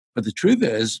But the truth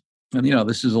is, and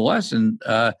this is a lesson.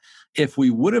 If we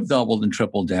would have doubled and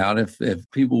tripled down, if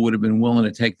people would have been willing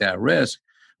to take that risk,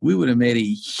 we would have made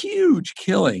a huge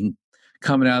killing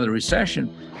coming out of the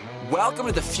recession. Welcome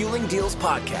to the Fueling Deals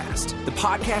Podcast, the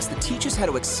podcast that teaches how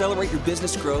to accelerate your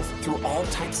business growth through all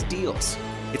types of deals.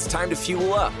 It's time to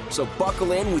fuel up, so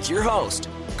buckle in with your host,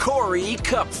 Corey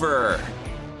Kupfer.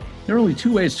 There are only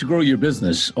two ways to grow your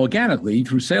business: organically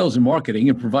through sales and marketing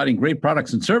and providing great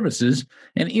products and services,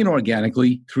 and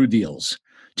inorganically through deals.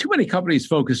 Too many companies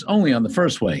focus only on the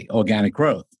first way, organic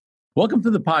growth. Welcome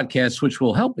to the podcast, which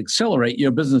will help accelerate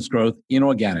your business growth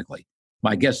inorganically.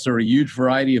 My guests are a huge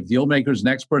variety of deal makers and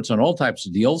experts on all types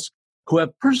of deals who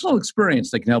have personal experience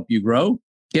that can help you grow,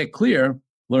 get clear,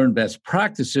 learn best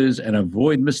practices, and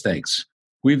avoid mistakes.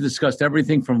 We've discussed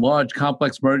everything from large,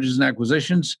 complex mergers and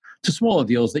acquisitions to smaller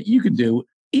deals that you can do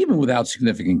even without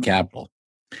significant capital.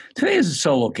 Today is a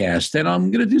solo cast, and I'm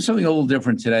going to do something a little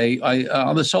different today.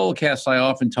 On the solo cast, I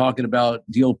often talk about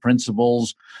deal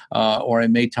principles, or I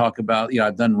may talk about,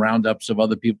 I've done roundups of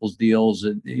other people's deals,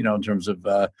 in terms of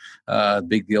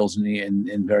big deals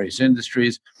in various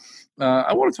industries.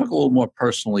 I want to talk a little more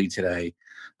personally today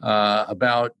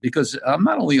because I'm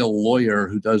not only a lawyer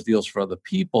who does deals for other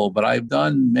people, but I've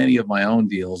done many of my own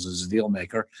deals as a deal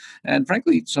maker. And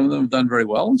frankly, some of them have done very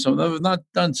well and some of them have not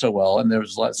done so well. And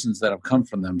there's lessons that have come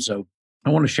from them. So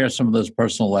I want to share some of those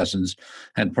personal lessons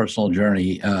and personal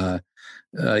journey, from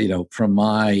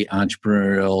my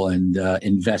entrepreneurial and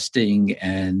investing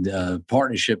and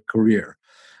partnership career.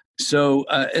 So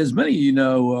as many of you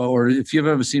know, or if you've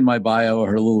ever seen my bio or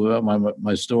heard a little bit about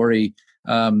my story,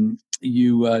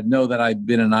 you know that I've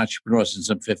been an entrepreneur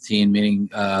since I'm 15, meaning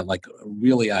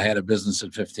really I had a business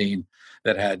at 15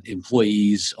 that had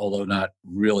employees, although not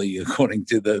really according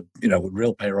to the,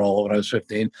 real payroll when I was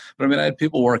 15. But I had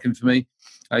people working for me.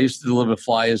 I used to deliver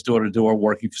flyers door to door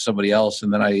working for somebody else.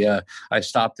 And then I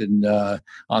stopped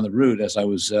on the route as I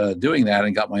was doing that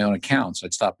and got my own accounts.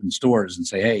 I'd stop in stores and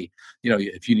say, hey,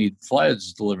 if you need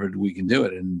flyers delivered, we can do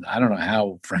it. And I don't know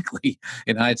how, frankly,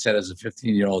 in hindsight, as a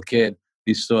 15-year-old kid,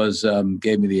 these stores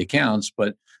gave me the accounts,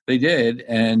 but they did.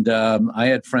 And I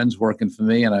had friends working for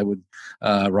me, and I would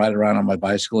ride around on my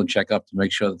bicycle and check up to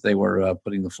make sure that they were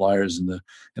putting the flyers in the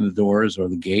doors or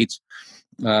the gates.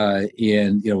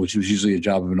 Which was usually a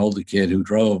job of an older kid who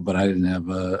drove, but I didn't have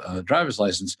a driver's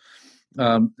license.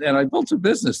 And I built a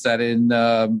business that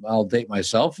I'll date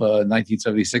myself,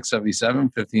 1976, 77,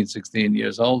 15, 16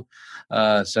 years old,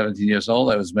 17 years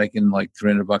old. I was making like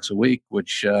 $300 a week,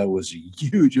 which was a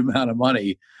huge amount of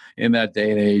money in that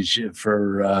day and age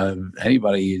for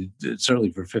anybody,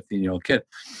 certainly for a 15-year-old kid.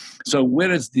 So where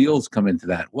does deals come into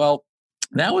that? Well,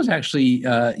 that was actually,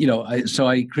 so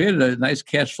I created a nice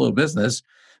cash flow business,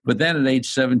 but then at age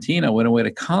 17, I went away to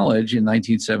college in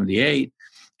 1978.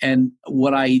 And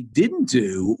what I didn't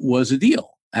do was a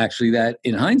deal, actually, that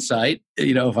in hindsight,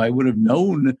 if I would have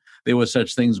known there were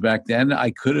such things back then, I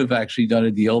could have actually done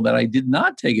a deal that I did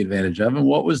not take advantage of. And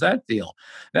what was that deal?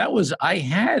 That was, I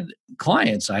had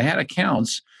clients, I had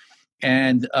accounts,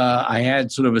 and I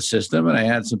had sort of a system, and I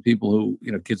had some people who,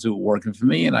 kids who were working for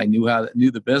me, and I knew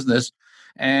the business.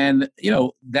 And,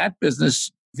 that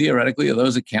business theoretically, or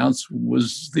those accounts,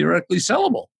 was theoretically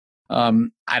sellable.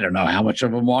 I don't know how much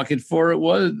of a market for it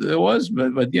was,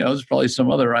 but there's probably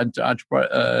some other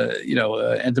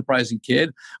enterprising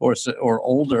kid or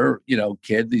older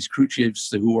kid. These crew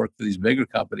chiefs who work for these bigger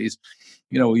companies,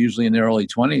 were usually in their early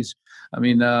 20s.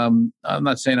 I'm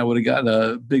not saying I would have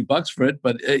gotten big bucks for it,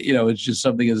 but it's just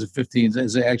something as a 15.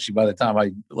 Actually, by the time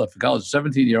I left for college,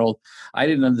 17-year-old, I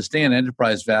didn't understand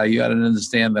enterprise value. I didn't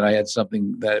understand that I had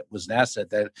something that was an asset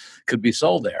that could be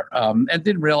sold there, and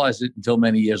didn't realize it until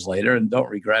many years later. And don't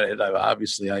regret it. I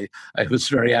was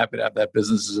very happy to have that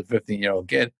business as a 15-year-old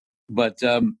kid, but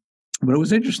it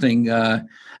was interesting,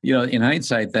 in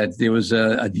hindsight, that there was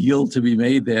a deal to be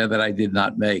made there that I did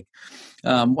not make.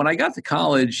 When I got to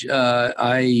college,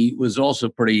 I was also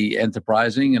pretty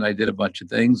enterprising, and I did a bunch of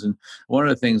things. And one of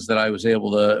the things that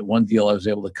one deal I was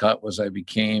able to cut was I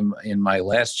became, in my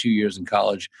last 2 years in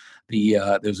college,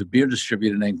 there was a beer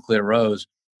distributor named Clear Rose.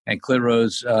 And Clear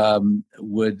Rose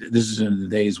this is in the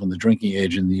days when the drinking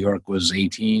age in New York was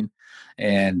 18.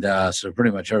 And so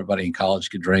pretty much everybody in college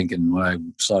could drink. And when I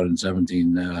started in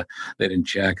 17, they didn't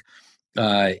check.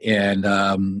 At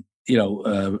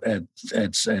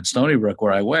Stony Brook,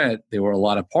 where I went, there were a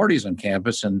lot of parties on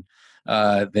campus, and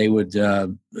they would,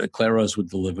 Clear Rose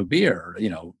would deliver beer,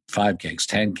 5 kegs,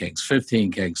 10 kegs,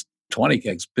 15 kegs, 20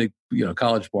 kegs, big,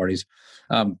 college parties.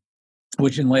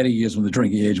 which in later years when the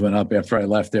drinking age went up after I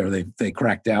left there, they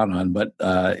cracked down on. But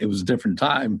it was a different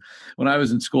time when I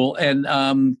was in school. And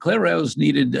Claire Rose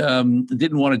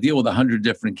didn't want to deal with 100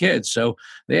 different kids. So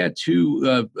they had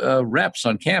two reps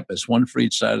on campus, one for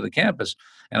each side of the campus.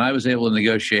 And I was able to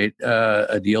negotiate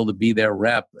a deal to be their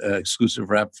rep, exclusive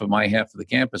rep for my half of the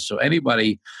campus. So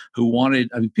anybody who wanted,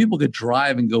 people could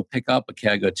drive and go pick up a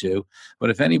keg or two, but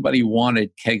if anybody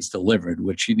wanted kegs delivered,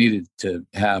 which you needed to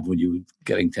have when you were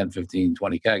getting 10, 15,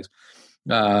 20 kegs,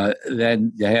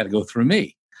 then they had to go through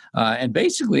me. And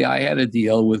basically, I had a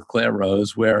deal with Claire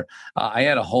Rose where I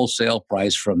had a wholesale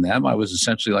price from them. I was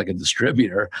essentially like a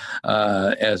distributor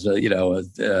as a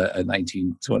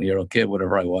 19, 20-year-old kid,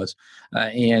 whatever I was.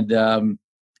 And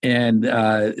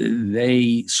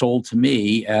they sold to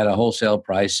me at a wholesale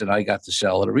price, and I got to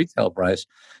sell at a retail price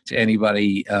to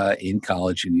anybody in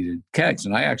college who needed kegs.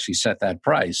 And I actually set that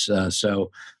price.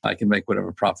 So I can make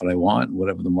whatever profit I want,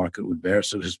 whatever the market would bear,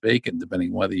 so to speak, and depending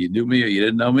on whether you knew me or you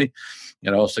didn't know me.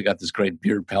 And I also got this great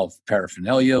beard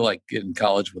paraphernalia, like in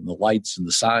college when the lights and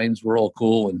the signs were all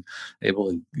cool and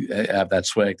able to have that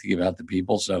swag to give out to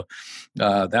people. So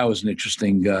that was an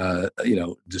interesting,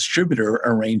 distributor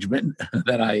arrangement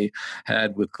that I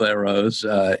had with Claire Rose.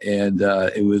 And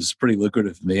it was pretty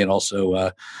lucrative for me and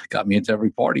also got me into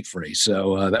every party free.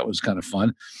 So that was kind of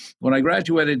fun. When I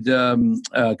graduated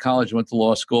college, went to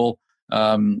law school,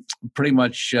 pretty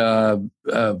much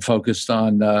focused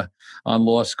on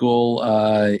law school,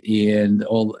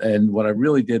 and what I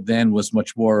really did then was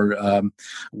much more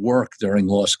work during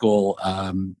law school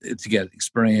to get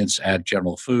experience at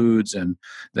General Foods and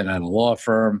then at a law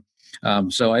firm.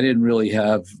 So I didn't really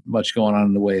have much going on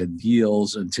in the way of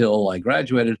deals until I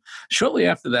graduated. Shortly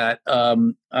after that,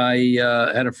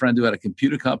 I had a friend who had a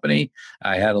computer company.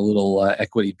 I had a little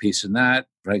equity piece in that.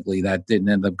 Frankly, that didn't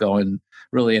end up going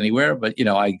really anywhere. But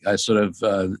I sort of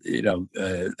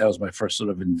that was my first sort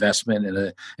of investment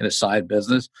in a side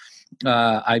business.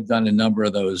 I've done a number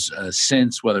of those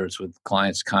since, whether it's with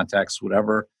clients, contacts,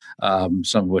 whatever. Some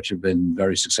of which have been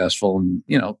very successful, and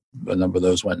a number of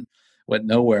those went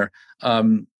nowhere.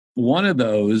 One of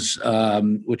those,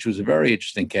 which was a very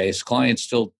interesting case, client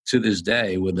still to this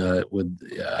day with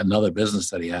another business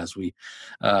that he has.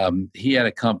 He had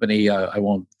a company. I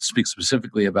won't speak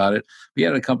specifically about it. He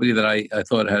had a company that I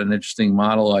thought had an interesting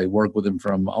model. I worked with him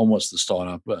from almost the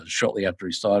startup. Shortly after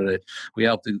he started it, we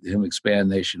helped him expand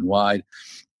nationwide,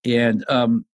 and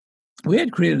we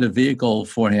had created a vehicle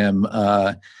for him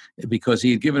because he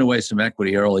had given away some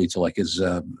equity early to like his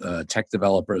tech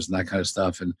developers and that kind of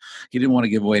stuff. And he didn't want to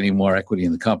give away any more equity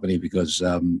in the company because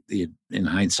he had, in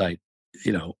hindsight,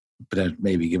 but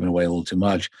maybe given away a little too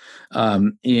much.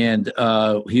 And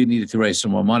he needed to raise some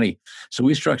more money. So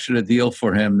we structured a deal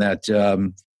for him that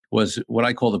was what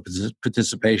I call the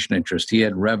participation interest. He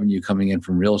had revenue coming in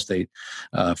from real estate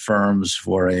firms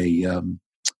for a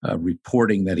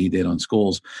reporting that he did on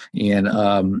schools, and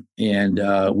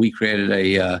we created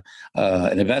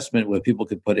an investment where people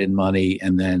could put in money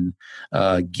and then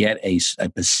get a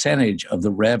percentage of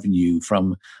the revenue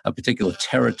from a particular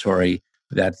territory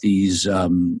that these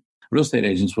real estate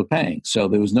agents were paying. So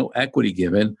there was no equity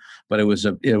given, but it was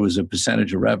a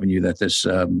percentage of revenue that this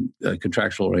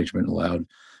contractual arrangement allowed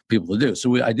people to do.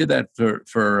 So I did that for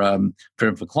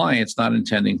clients, not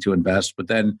intending to invest, but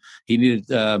then he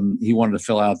wanted to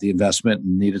fill out the investment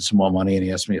and needed some more money, and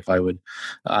he asked me if I would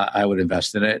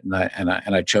invest in it, and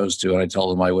I chose to, and I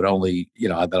told him I would only,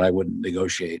 that I wouldn't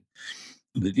negotiate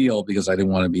the deal because I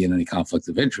didn't want to be in any conflict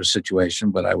of interest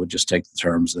situation, but I would just take the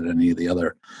terms that any of the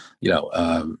other,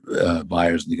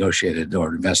 buyers negotiated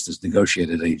or investors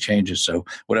negotiated any changes. So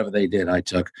whatever they did, I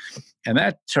took. And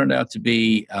that turned out to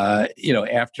be,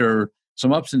 after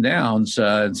some ups and downs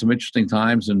and some interesting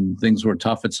times, and things were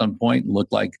tough at some point and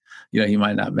looked like, he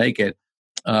might not make it.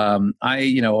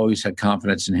 I, always had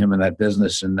confidence in him in that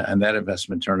business, and that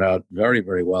investment turned out very,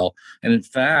 very well. And in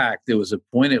fact, there was a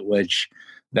point at which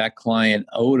that client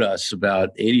owed us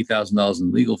about $80,000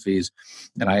 in legal fees.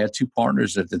 And I had two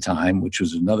partners at the time, which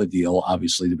was another deal,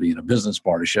 obviously, to be in a business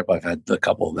partnership. I've had a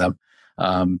couple of them.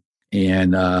 That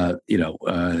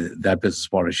business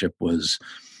partnership was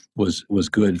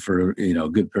good for, a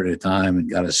good period of time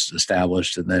and got us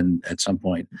established. And then at some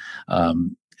point,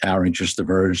 our interests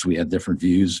diverged. We had different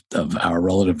views of our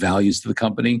relative values to the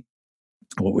company,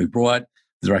 what we brought,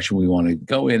 the direction we wanted to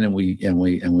go in, and we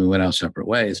went our separate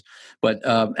ways. But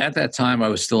at that time, I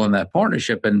was still in that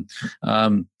partnership, and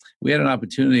we had an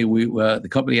opportunity. The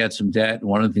company had some debt, and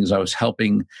one of the things I was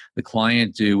helping the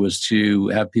client do was to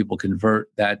have people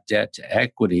convert that debt to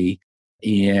equity,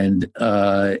 and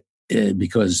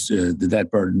because the debt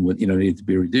burden would, needed to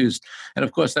be reduced. And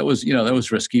of course, that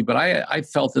was risky, but I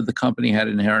felt that the company had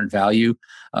inherent value.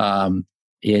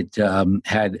 It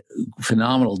had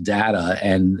phenomenal data,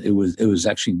 and it was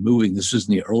actually moving. This was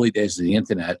in the early days of the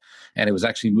internet, and it was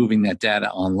actually moving that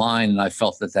data online. And I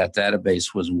felt that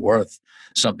database was worth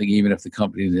something, even if the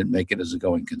company didn't make it as a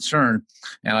going concern.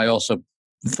 And I also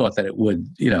thought that it would,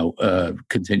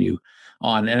 continue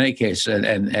on in any case,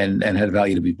 and had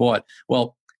value to be bought.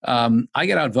 Well, I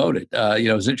got outvoted.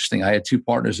 It was interesting. I had two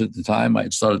partners at the time. I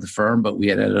had started the firm, but we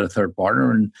had added a third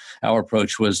partner, and our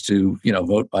approach was to,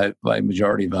 vote by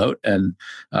majority vote. And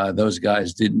those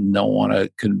guys didn't want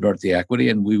to convert the equity,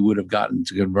 and we would have gotten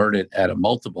to convert it at a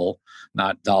multiple,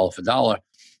 not dollar for dollar.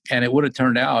 And it would have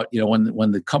turned out,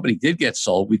 when the company did get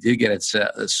sold, we did get it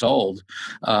sold.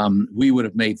 We would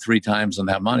have made 3 times on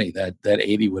that money. That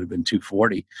 80 would have been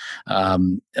 240.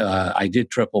 I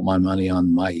did triple my money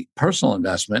on my personal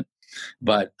investment,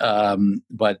 but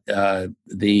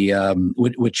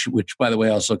which by the way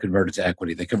also converted to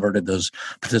equity. They converted those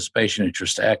participation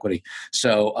interests to equity.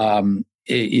 So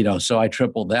so I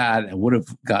tripled that and would have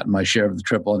gotten my share of the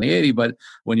triple and the 80. But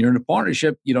when you're in a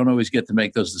partnership, you don't always get to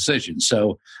make those decisions.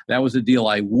 So that was a deal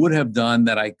I would have done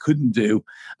that I couldn't do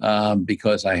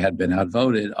because I had been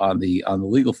outvoted on the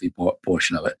legal fee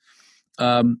portion of it.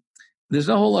 There's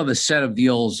a whole other set of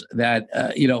deals that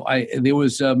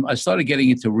I started getting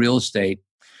into real estate,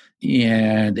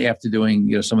 and after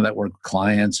doing some of that work with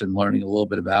clients and learning a little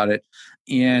bit about it,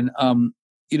 and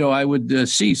I would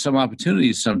see some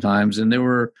opportunities sometimes, and there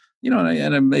were,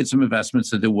 and I made some investments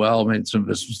that did well, made some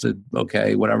investments that did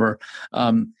okay, whatever.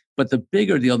 But the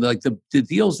bigger deal, like the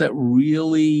deals that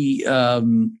really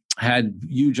had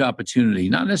huge opportunity,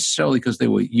 not necessarily because they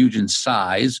were huge in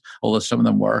size, although some of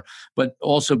them were, but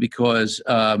also because,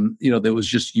 there was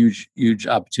just huge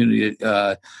opportunity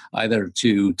either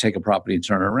to take a property and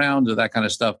turn it around or that kind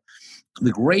of stuff.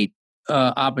 The great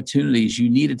opportunities, you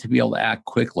needed to be able to act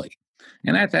quickly.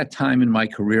 And at that time in my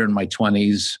career, in my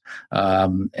 20s,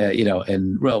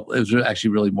 it was actually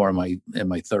really more in my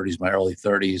 30s, my early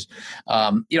 30s.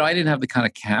 I didn't have the kind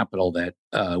of capital that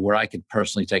where I could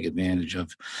personally take advantage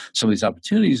of some of these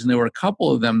opportunities. And there were a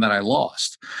couple of them that I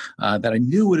lost that I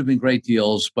knew would have been great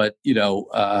deals. But,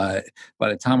 by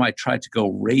the time I tried to go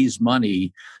raise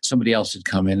money, somebody else had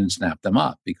come in and snapped them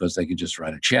up because they could just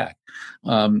write a check.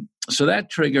 So that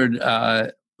triggered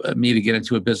me to get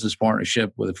into a business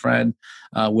partnership with a friend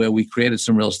where we created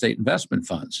some real estate investment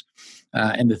funds.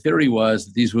 And the theory was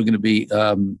that these were going to be,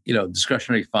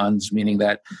 discretionary funds, meaning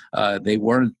that they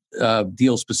weren't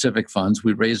deal-specific funds.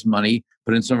 We raised money,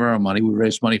 put in some of our own money. We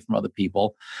raised money from other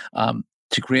people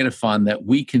to create a fund that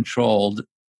we controlled,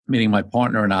 meaning my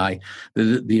partner and I,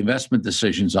 the investment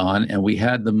decisions on, and we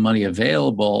had the money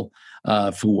available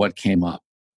for what came up.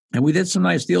 And we did some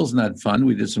nice deals in that fund.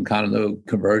 We did some condo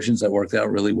conversions that worked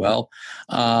out really well.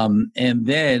 And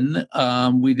then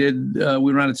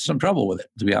we ran into some trouble with it,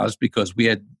 to be honest, because we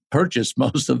had purchased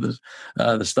most of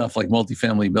the stuff like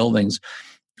multifamily buildings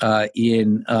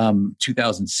in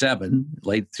 2007,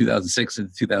 late 2006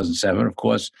 into 2007. Of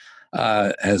course,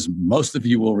 as most of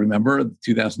you will remember, the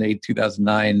 2008,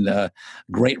 2009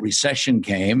 Great Recession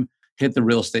came, hit the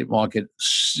real estate market,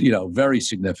 very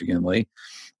significantly.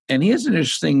 And here's an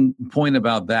interesting point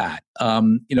about that.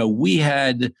 We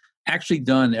had actually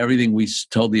done everything we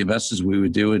told the investors we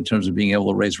would do in terms of being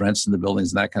able to raise rents in the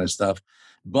buildings and that kind of stuff,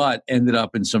 but ended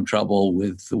up in some trouble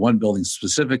with the one building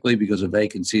specifically because of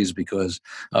vacancies, because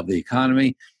of the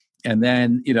economy. And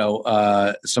then,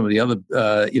 some of the other,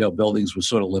 buildings were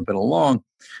sort of limping along.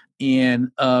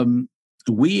 And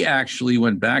we actually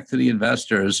went back to the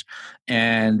investors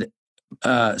and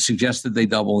suggested they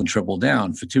double and triple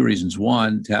down for 2 reasons.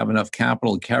 One, to have enough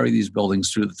capital to carry these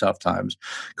buildings through the tough times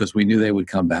because we knew they would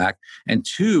come back. And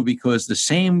 2, because the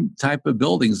same type of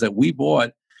buildings that we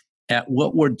bought at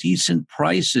what were decent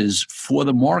prices for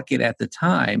the market at the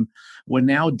time were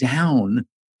now down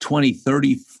 20,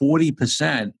 30,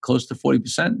 40%, close to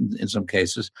 40% in some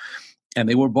cases. And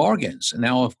they were bargains.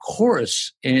 Now, of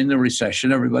course, in the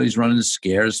recession, everybody's running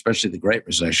scared, especially the Great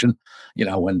Recession,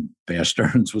 when Bear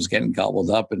Stearns was getting gobbled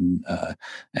up and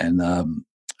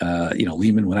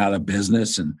Lehman went out of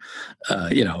business. And,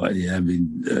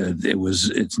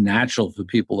 it's natural for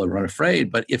people to run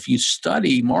afraid. But if you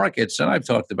study markets, and I've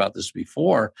talked about this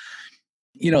before,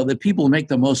 the people who make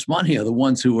the most money are the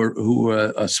ones who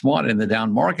are smart in the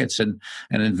down markets and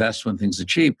invest when things are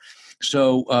cheap.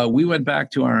 So we went back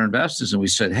to our investors and we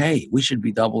said, hey, we should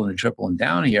be doubling and tripling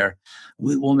down here.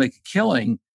 We'll make a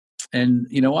killing. And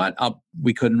you know what?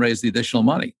 We couldn't raise the additional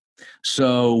money.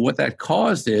 So what that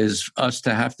caused is us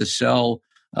to have to sell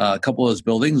a couple of those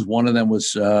buildings. One of them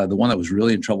was the one that was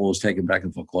really in trouble was taken back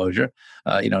in foreclosure.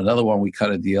 Another one we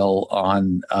cut a deal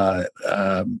on,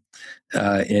 and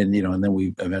then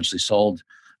we eventually sold.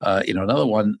 Another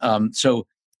one.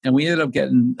 And we ended up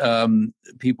getting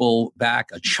people back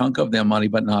a chunk of their money,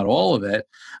 but not all of it,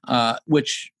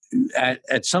 which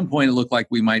at some point it looked like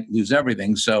we might lose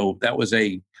everything. So that was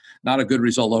not a good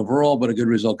result overall, but a good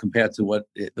result compared to what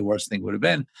the worst thing would have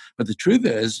been. But the truth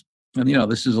is, and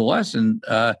this is a lesson,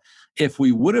 if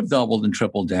we would have doubled and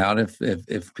tripled down,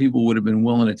 if people would have been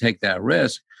willing to take that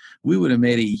risk, we would have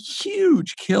made a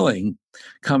huge killing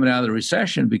coming out of the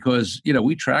recession because,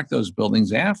 we tracked those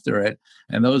buildings after it,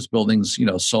 and those buildings,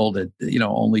 sold at,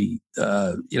 only,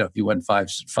 if you went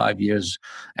five years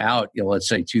out, let's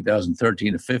say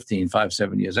 2013 to 15,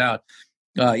 7 years out,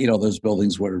 those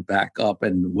buildings were back up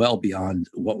and well beyond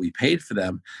what we paid for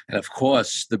them. And of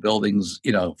course, the buildings,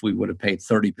 if we would have paid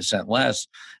 30% less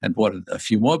and bought a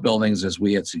few more buildings, as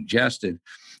we had suggested,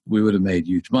 we would have made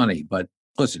huge money. But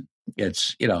listen,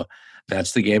 it's,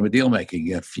 that's the game of deal making.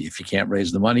 If you can't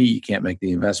raise the money, you can't make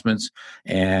the investments.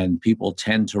 And people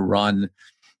tend to run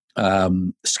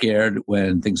scared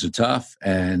when things are tough,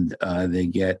 and they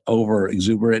get over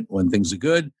exuberant when things are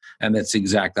good. And that's the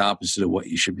exact opposite of what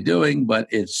you should be doing. But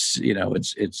it's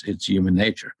human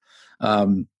nature.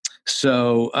 That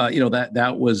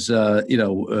was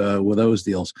with those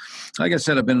deals. Like I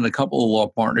said, I've been in a couple of law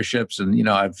partnerships, and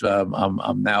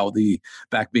I'm now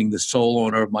being the sole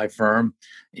owner of my firm.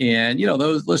 And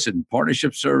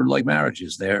partnerships are like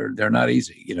marriages. They're not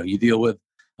easy. You deal with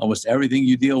almost everything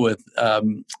you deal with,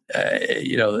 that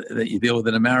you deal with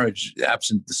in a marriage,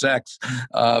 absent the sex.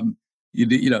 You're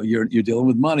dealing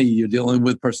with money. You're dealing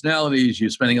with personalities. You're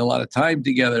spending a lot of time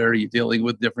together. You're dealing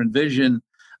with different vision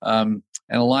and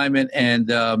alignment. And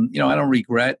I don't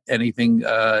regret anything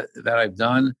that I've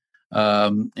done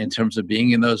in terms of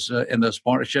being in those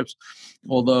partnerships.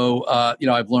 Although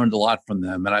I've learned a lot from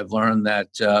them, and I've learned that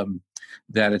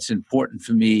it's important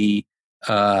for me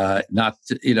not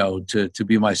to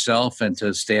be myself and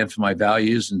to stand for my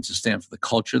values and to stand for the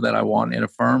culture that I want in a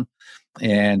firm.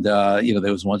 And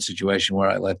there was one situation where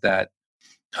I let that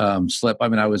slip. I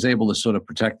mean, I was able to sort of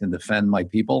protect and defend my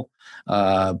people,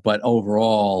 but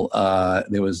overall,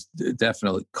 there was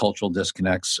definitely cultural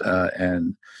disconnects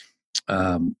and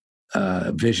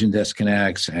vision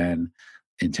disconnects and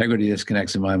integrity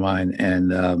disconnects in my mind.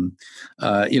 And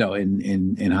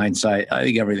in hindsight, I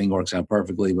think everything works out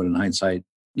perfectly. But in hindsight,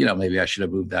 maybe I should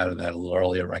have moved out of that a little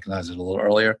earlier, recognized it a little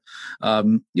earlier. But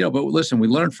listen, we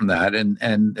learned from that,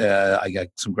 and I got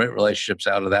some great relationships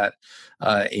out of that,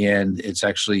 and it's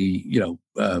actually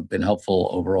been helpful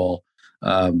overall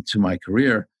to my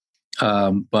career.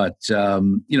 But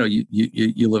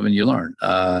you live and you learn.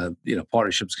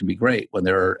 Partnerships can be great when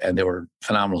there were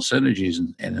phenomenal synergies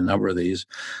in a number of these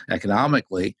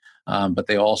economically. But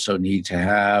they also need to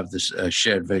have this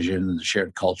shared vision and the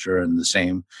shared culture and the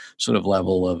same sort of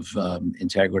level of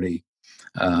integrity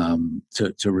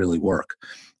to really work.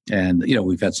 And,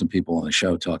 we've had some people on the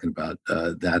show talking about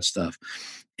that stuff.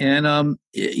 And,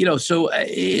 so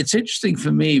it's interesting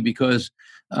for me because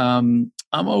I'm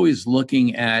always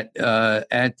looking at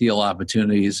deal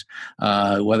opportunities,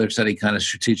 whether it's any kind of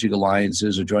strategic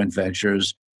alliances or joint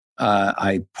ventures.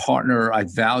 I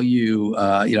value,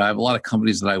 I have a lot of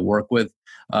companies that I work with.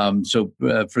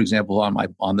 For example,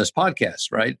 on this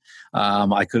podcast, right?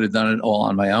 I could have done it all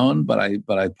on my own, but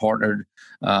I partnered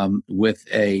with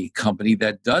a company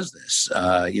that does this.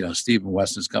 Stephen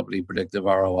Weston's company, Predictive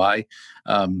ROI.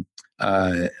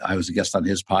 I was a guest on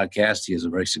his podcast. He has a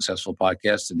very successful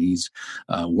podcast, and he's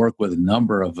worked with a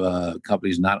number of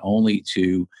companies not only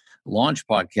to launch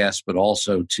podcasts but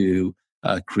also to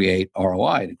create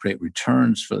ROI, to create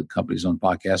returns for the companies on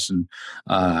podcasts. And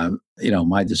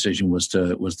my decision was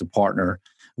to partner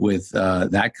with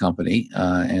that company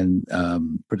and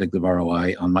Predictive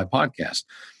ROI on my podcast.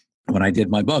 When I did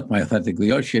my book, my Authentic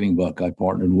Negotiating book, I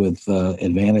partnered with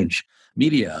Advantage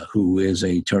Media, who is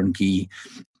a turnkey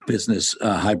business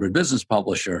hybrid business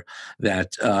publisher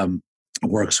that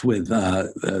works with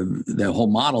the whole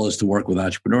model is to work with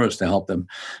entrepreneurs to help them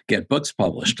get books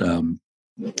published.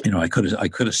 I could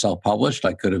have self-published.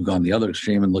 I could have gone the other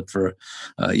extreme and looked for,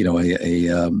 a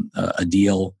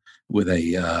deal with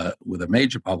a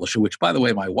major publisher. Which, by the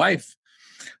way, my wife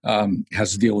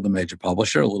has a deal with a major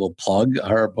publisher. A little plug: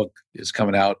 her book is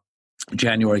coming out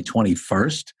January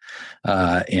 21st,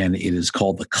 and it is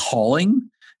called The Calling.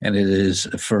 And it is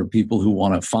for people who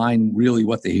want to find really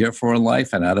what they're here for in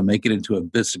life and how to make it into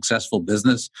a successful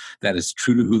business that is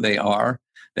true to who they are,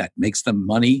 that makes them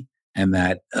money, and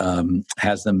that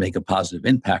has them make a positive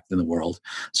impact in the world.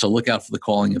 So look out for The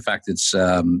Calling. In fact, it's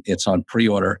on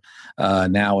pre-order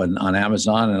now and on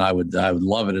Amazon, and I would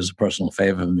love it as a personal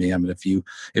favor of me. I mean, if you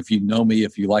know me,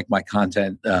 if you like my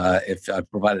content, if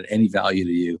I've provided any value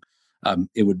to you,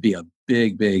 it would be a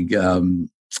big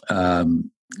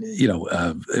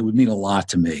it would mean a lot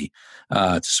to me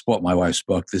to support my wife's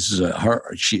book. This is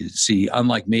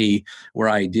unlike me, where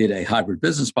I did a hybrid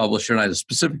business publisher and I had a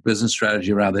specific business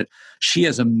strategy around it. She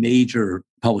has a major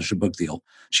publisher book deal.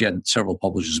 She had several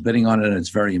publishers bidding on it, and it's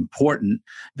very important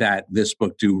that this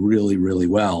book do really, really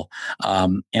well.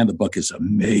 And the book is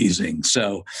amazing.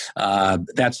 So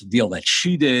that's the deal that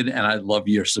she did, and I'd love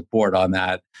your support on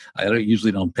that. I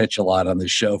usually don't pitch a lot on this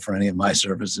show for any of my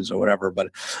services or whatever, but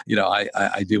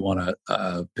I do want to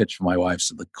pitch for my wife.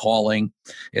 So The Calling,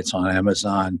 it's on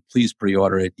Amazon. Please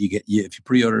pre-order it. If you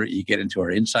pre-order it, you get into our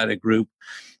insider group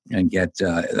and get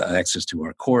access to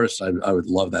our course. I would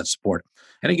love that support.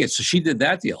 And again, so she did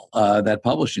that deal, that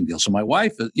publishing deal. So my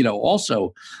wife,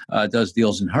 also does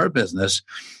deals in her business,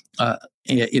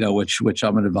 which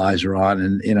I'm an advisor on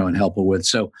and help her with.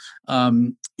 So,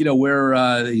 where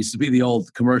it used to be the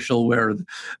old commercial where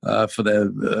for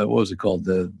the what was it called,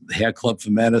 the Hair Club for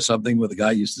Men or something, where the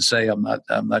guy used to say, "I'm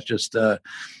not just the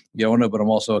owner, but I'm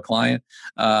also a client."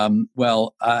 I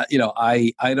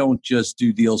don't just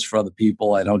do deals for other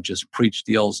people. I don't just preach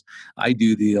deals. I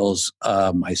do deals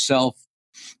myself.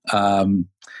 I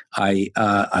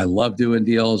love doing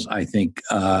deals. I think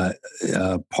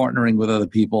partnering with other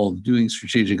people, doing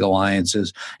strategic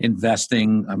alliances,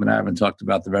 investing. I mean, I haven't talked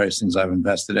about the various things I've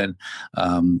invested in.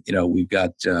 We've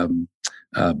got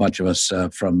a bunch of us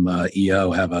from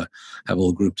EO have a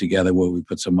little group together where we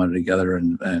put some money together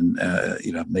and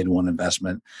made one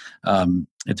investment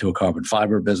into a carbon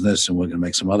fiber business, and we're going to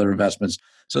make some other investments.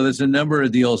 So there's a number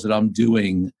of deals that I'm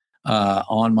doing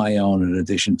on my own, in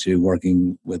addition to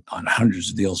working on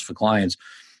hundreds of deals for clients.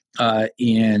 I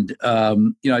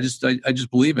just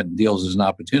believe in deals as an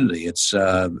opportunity. It's,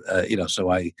 so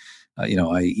I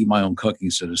eat my own cooking,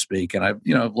 so to speak, and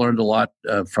I've learned a lot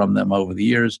from them over the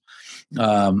years.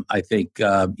 I think,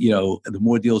 the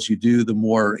more deals you do, the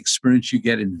more experience you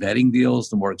get in vetting deals,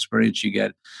 the more experience you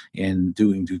get in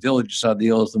doing due diligence on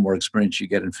deals, the more experience you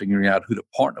get in figuring out who to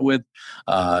partner with,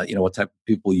 what type of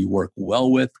people you work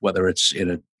well with, whether it's in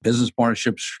a business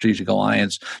partnership, strategic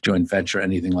alliance, joint venture,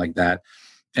 anything like that.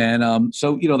 And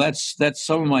that's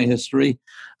some of my history.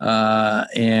 I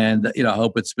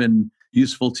hope it's been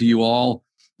useful to you all.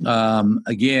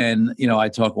 Again, I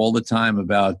talk all the time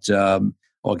about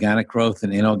organic growth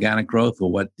and inorganic growth,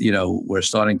 or what we're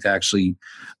starting to actually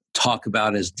talk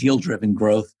about as deal-driven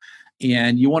growth.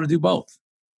 And you want to do both,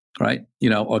 right?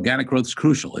 Organic growth is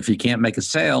crucial. If you can't make a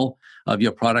sale of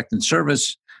your product and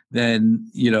service, then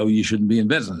you shouldn't be in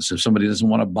business. If somebody doesn't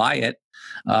want to buy it,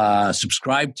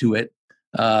 subscribe to it,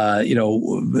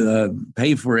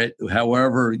 pay for it,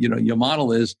 however your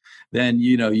model is, then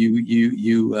you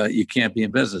can't be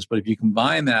in business. But if you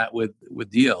combine that with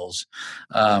deals,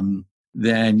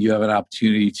 then you have an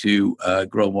opportunity to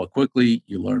grow more quickly.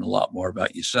 You learn a lot more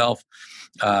about yourself,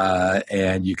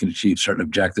 and you can achieve certain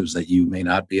objectives that you may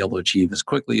not be able to achieve as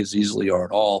quickly, as easily, or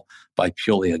at all by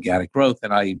purely organic growth.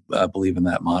 And I believe in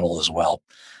that model as well.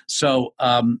 So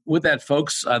with that,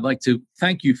 folks, I'd like to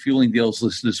thank you, Fueling Deals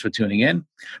listeners, for tuning in.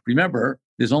 Remember,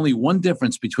 there's only one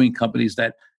difference between companies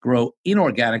that grow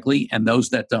inorganically and those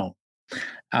that don't.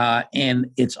 And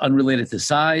it's unrelated to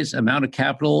size, amount of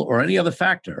capital, or any other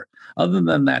factor. Other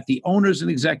than that, the owners and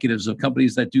executives of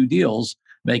companies that do deals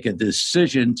make a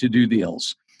decision to do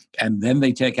deals, and then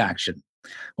they take action.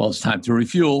 Well, it's time to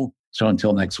refuel. So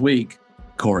until next week,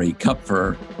 Corey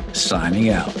Kupfer signing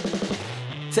out.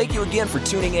 Thank you again for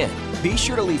tuning in. Be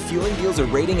sure to leave Fueling Deals a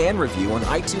rating and review on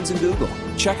iTunes and Google.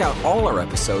 Check out all our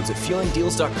episodes at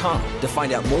fuelingdeals.com to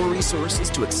find out more resources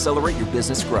to accelerate your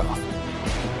business growth.